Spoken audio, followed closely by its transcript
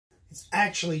It's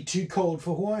actually too cold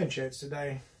for Hawaiian shirts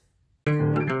today.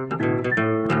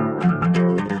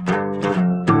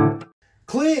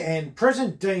 Clear and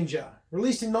Present Danger.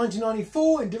 Released in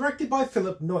 1994 and directed by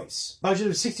Philip Noyce. Budget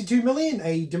of $62 million,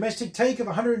 a domestic take of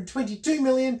 $122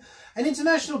 million, an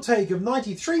international take of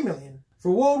 $93 million, for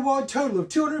a worldwide total of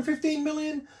 $215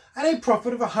 million and a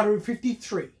profit of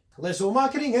 $153 million, less all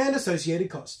marketing and associated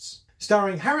costs.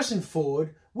 Starring Harrison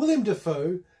Ford, Willem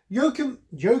Dafoe, Joachim,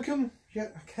 I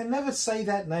can never say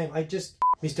that name,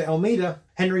 Mr. Almeida,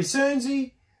 Henry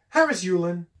Cernsey, Harris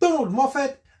Yulin, Donald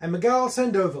Moffat, and Miguel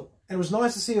Sandoval. And it was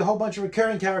nice to see a whole bunch of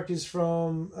recurring characters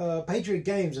from Patriot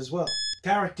Games as well.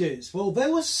 Characters, well,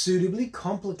 they were suitably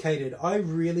complicated. I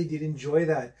really did enjoy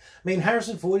that. I mean,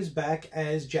 Harrison Ford is back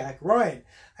as Jack Ryan,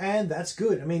 and that's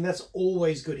good. I mean, that's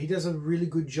always good. He does a really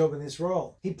good job in this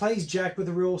role. He plays Jack with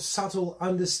a real subtle,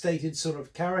 understated sort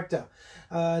of character.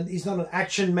 He's not an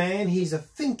action man, he's a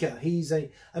thinker. He's a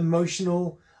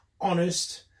emotional,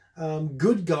 honest,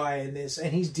 good guy in this,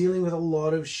 and he's dealing with a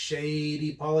lot of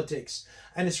shady politics.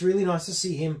 And it's really nice to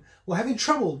see him, well, having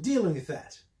trouble dealing with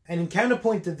that. And in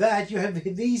counterpoint to that, you have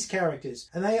these characters,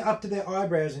 and they are up to their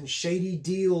eyebrows in shady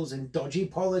deals and dodgy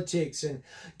politics and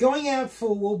going out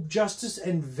for, well, justice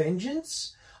and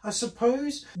vengeance, I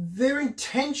suppose. Their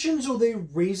intentions or their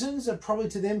reasons are probably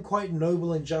to them quite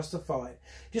noble and justified.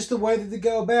 Just the way that they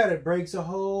go about it breaks a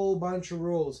whole bunch of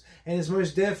rules and is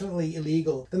most definitely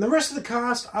illegal. And the rest of the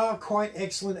cast are quite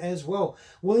excellent as well.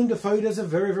 Willem Dafoe does a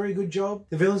very, very good job.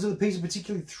 The villains of the piece are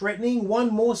particularly threatening,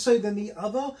 one more so than the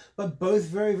other, but both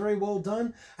very, very well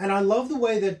done. And I love the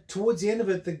way that towards the end of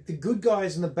it, the good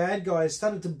guys and the bad guys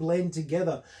started to blend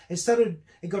together.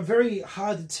 It got very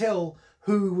hard to tell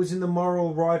who was in the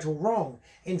moral right or wrong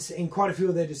in quite a few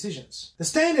of their decisions. The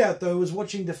standout, though, was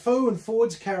watching Dafoe and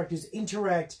Ford's characters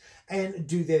interact and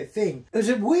do their thing. It was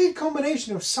a weird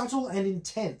combination of subtle and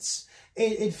intense.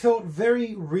 It felt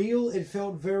very real, it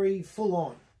felt very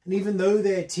full-on. And even though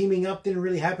their teaming up didn't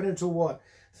really happen until, what,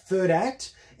 third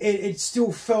act, it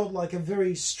still felt like a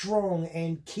very strong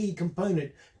and key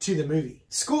component to the movie.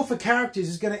 Score for characters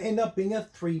is going to end up being a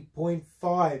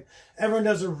 3.5. Everyone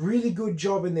does a really good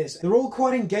job in this. They're all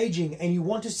quite engaging and you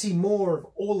want to see more of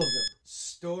all of them.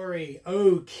 Story.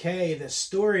 Okay, the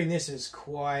story in this is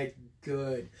quite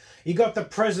good. You got the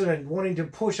president wanting to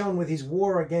push on with his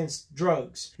war against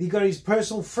drugs. You got his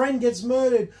personal friend gets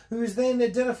murdered, who is then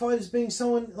identified as being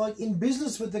someone like in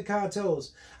business with the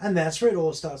cartels. And that's where it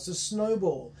all starts to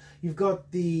snowball. You've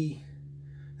got the...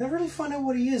 I don't really find out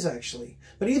what he is actually.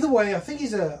 But either way, I think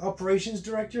he's an operations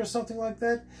director or something like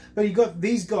that. But you've got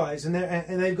these guys and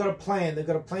they've got a plan. They've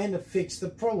got a plan to fix the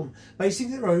problem.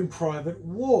 Basically their own private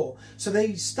war. So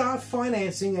they start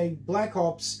financing a black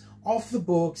ops, off the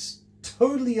books,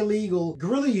 totally illegal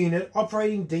guerrilla unit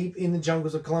operating deep in the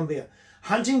jungles of Colombia,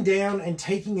 hunting down and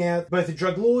taking out both the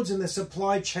drug lords and their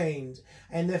supply chains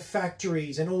and their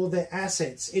factories and all of their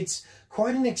assets. It's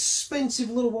quite an expensive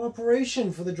little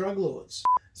operation for the drug lords.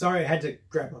 Sorry, I had to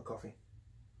grab my coffee.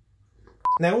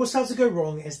 Now, it all starts to go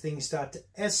wrong as things start to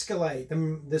escalate.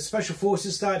 The special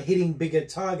forces start hitting bigger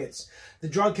targets. The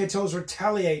drug cartels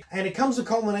retaliate, and it comes to a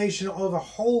culmination of a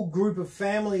whole group of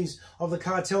families of the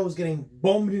cartels getting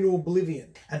bombed into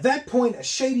oblivion. At that point, a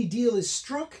shady deal is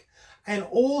struck, and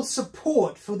all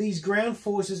support for these ground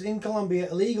forces in Colombia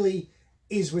illegally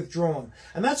is withdrawn.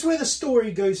 And that's where the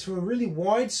story goes from a really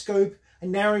wide scope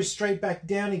and narrows straight back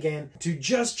down again to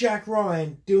just Jack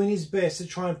Ryan doing his best to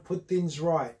try and put things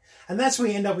right. And that's where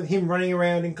you end up with him running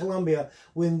around in Colombia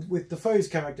with Defoe's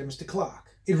character, Mr. Clark.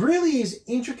 It really is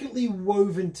intricately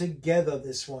woven together,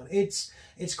 this one. It's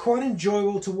quite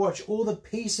enjoyable to watch all the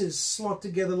pieces slot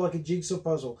together like a jigsaw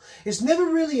puzzle. It's never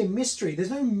really a mystery. There's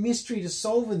no mystery to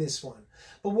solve in this one.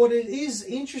 But what it is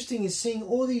interesting is seeing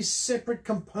all these separate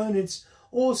components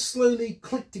all slowly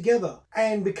click together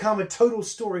and become a total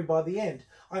story by the end.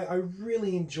 I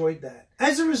really enjoyed that.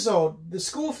 As a result, the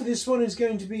score for this one is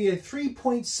going to be a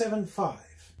 3.75.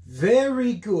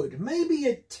 Very good. Maybe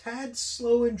a tad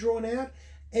slow and drawn out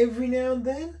every now and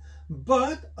then,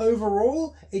 but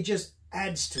overall, it just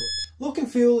adds to it. Look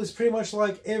and feel is pretty much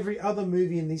like every other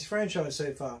movie in this franchise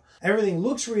so far. Everything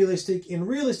looks realistic in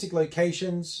realistic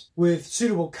locations with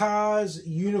suitable cars,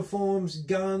 uniforms,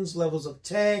 guns, levels of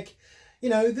tech. You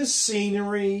know, the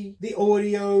scenery, the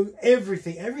audio,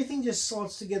 everything just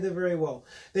slots together very well.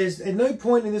 There's at no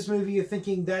point in this movie you're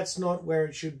thinking that's not where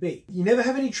it should be. You never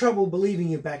have any trouble believing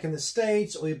you're back in the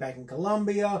States or you're back in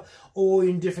Colombia or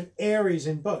in different areas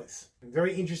in both.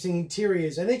 Very interesting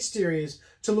interiors and exteriors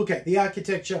to look at. The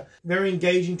architecture, very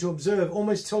engaging to observe,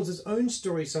 almost tells its own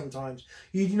story sometimes.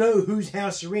 You know whose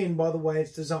house you're in by the way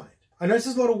it's designed. I noticed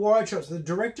there's a lot of wide shots. The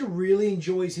director really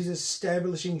enjoys his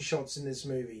establishing shots in this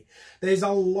movie. There's a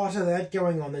lot of that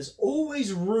going on. There's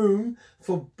always room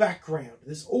for background.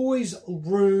 There's always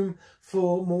room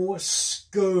for more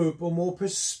scope or more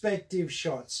perspective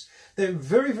shots. They're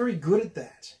very, very good at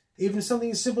that. Even something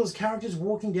as simple as characters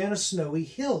walking down a snowy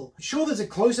hill. Sure, there's a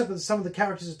close-up of some of the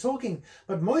characters are talking,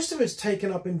 but most of it's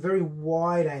taken up in very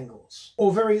wide angles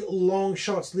or very long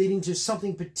shots leading to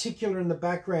something particular in the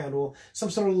background or some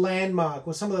sort of landmark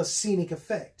or some other scenic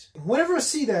effect. Whenever I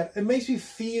see that, it makes me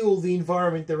feel the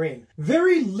environment they're in.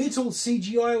 Very little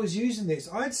CGI was used in this.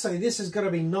 I'd say this has got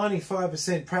to be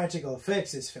 95% practical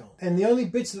effects, this film. And the only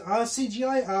bits that are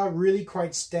CGI are really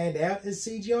quite stand out as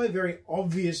CGI, very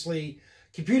obviously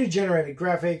computer-generated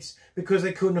graphics because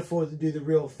they couldn't afford to do the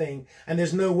real thing, and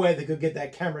there's no way they could get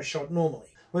that camera shot normally.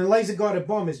 When a laser-guided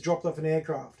bomb is dropped off an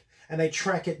aircraft and they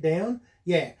track it down,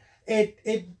 yeah, it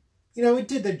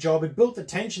did the job. It built the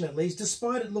tension at least,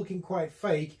 despite it looking quite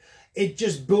fake. It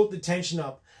just built the tension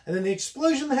up. And then the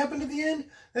explosion that happened at the end,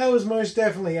 that was most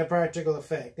definitely a practical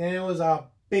effect, and it was a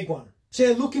big one. So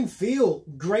yeah, look and feel,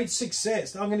 great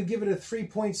success. I'm going to give it a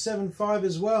 3.75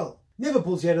 as well. Never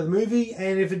pulls you out of the movie,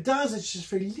 and if it does, it's just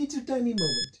for a little tiny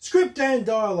moment. Script and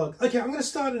dialogue. Okay, I'm going to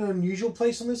start in an unusual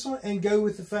place on this one and go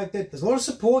with the fact that there's a lot of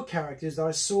support characters that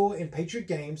I saw in Patriot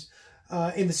Games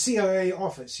in the CIA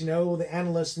office. You know, all the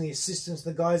analysts and the assistants,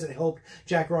 the guys that helped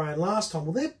Jack Ryan last time.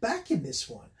 Well, they're back in this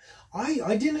one.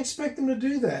 I didn't expect them to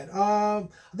do that. I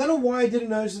don't know why I didn't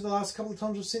notice it the last couple of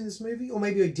times I've seen this movie, or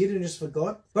maybe I did and just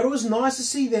forgot. But it was nice to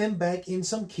see them back in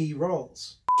some key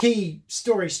roles. Key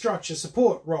story structure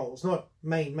support roles, not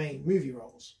main movie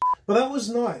roles. But that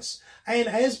was nice. And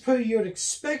as per you'd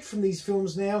expect from these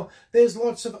films now, there's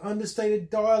lots of understated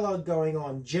dialogue going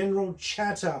on, general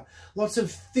chatter, lots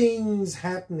of things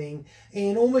happening,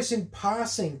 and almost in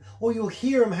passing, or you'll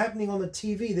hear them happening on the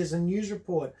TV. There's a news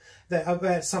report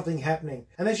about something happening.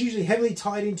 And that's usually heavily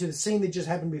tied into the scene that just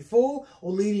happened before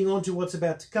or leading on to what's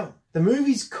about to come. The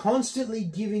movie's constantly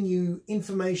giving you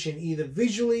information, either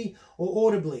visually or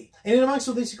audibly. And in amongst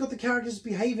all this, you've got the characters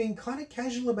behaving kind of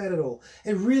casual about it all.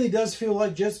 It really does feel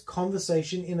like just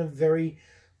conversation in a very,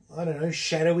 I don't know,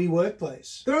 shadowy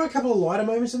workplace. There are a couple of lighter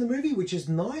moments in the movie, which is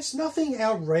nice. Nothing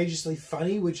outrageously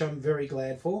funny, which I'm very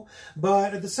glad for.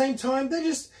 But at the same time, they're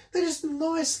just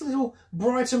nice little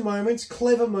brighter moments,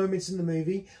 clever moments in the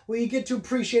movie where you get to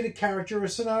appreciate a character or a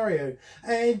scenario.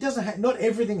 And it doesn't not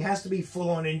everything has to be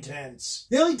full-on intense.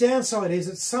 The only downside is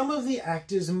that some of the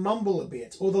actors mumble a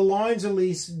bit, or the lines at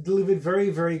least delivered very,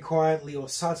 very quietly or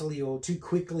subtly or too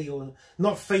quickly or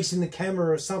not facing the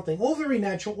camera or something. All very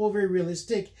natural, all very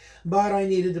realistic. But I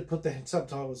needed to put the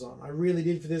subtitles on. I really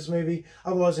did for this movie.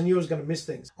 Otherwise, I knew I was going to miss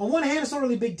things. On one hand, it's not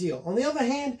really a big deal. On the other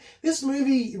hand, this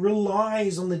movie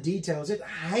relies on the details. It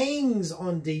hangs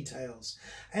on details.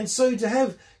 And so to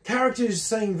have characters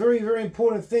saying very, very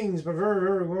important things, but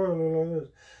very,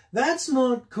 that's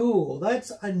not cool.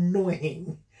 That's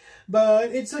annoying.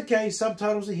 But it's okay.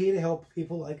 Subtitles are here to help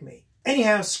people like me.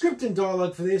 Anyhow, script and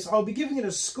dialogue for this, I'll be giving it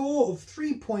a score of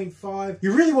 3.5.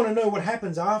 You really want to know what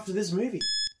happens after this movie.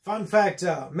 Fun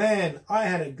factor, man, I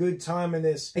had a good time in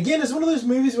this. Again, it's one of those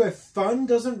movies where fun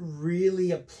doesn't really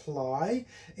apply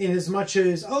in as much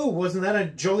as, oh, wasn't that a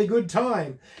jolly good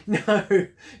time? No,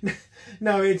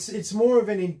 it's more of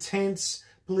an intense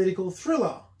political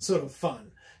thriller sort of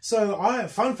fun. So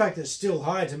fun factor is still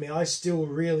high to me. I still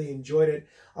really enjoyed it.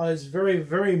 I was very,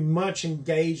 very much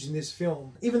engaged in this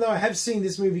film. Even though I have seen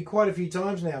this movie quite a few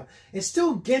times now, it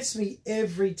still gets me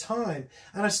every time.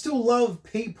 And I still love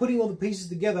putting all the pieces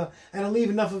together, and I leave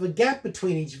enough of a gap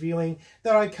between each viewing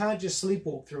that I can't just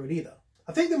sleepwalk through it either.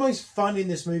 I think the most fun in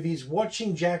this movie is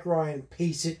watching Jack Ryan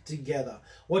piece it together,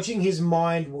 watching his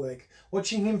mind work,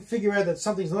 watching him figure out that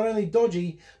something's not only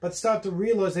dodgy, but start to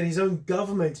realise that his own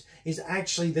government is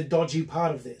actually the dodgy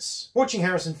part of this. Watching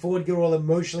Harrison Ford get all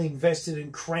emotionally invested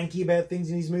and cranky about things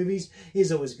in his movies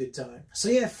is always a good time. So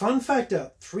yeah, fun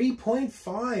factor,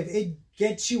 3.5. It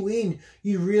gets you in.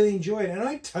 You really enjoy it, and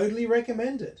I totally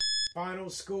recommend it. Final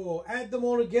score. Add them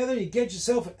all together, you get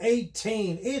yourself an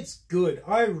 18. It's good.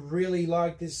 I really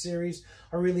like this series.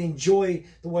 I really enjoy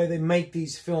the way they make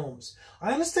these films.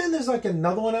 I understand there's like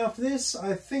another one after this.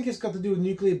 I think it's got to do with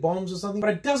nuclear bombs or something,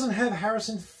 but it doesn't have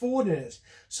Harrison Ford in it.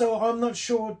 So I'm not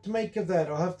sure what to make of that.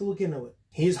 I'll have to look into it.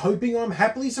 Here's hoping I'm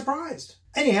happily surprised.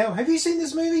 Anyhow, have you seen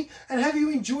this movie? And have you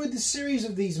enjoyed the series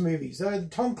of these movies,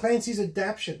 Tom Clancy's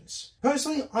adaptations?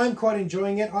 Personally, I'm quite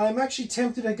enjoying it. I'm actually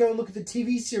tempted to go look at the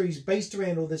TV series based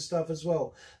around all this stuff as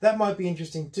well. That might be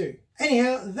interesting too.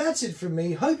 Anyhow, that's it from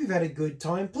me. Hope you've had a good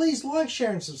time. Please like,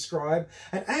 share and subscribe.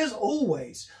 And as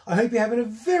always, I hope you're having a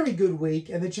very good week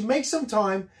and that you make some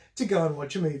time to go and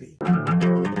watch a movie.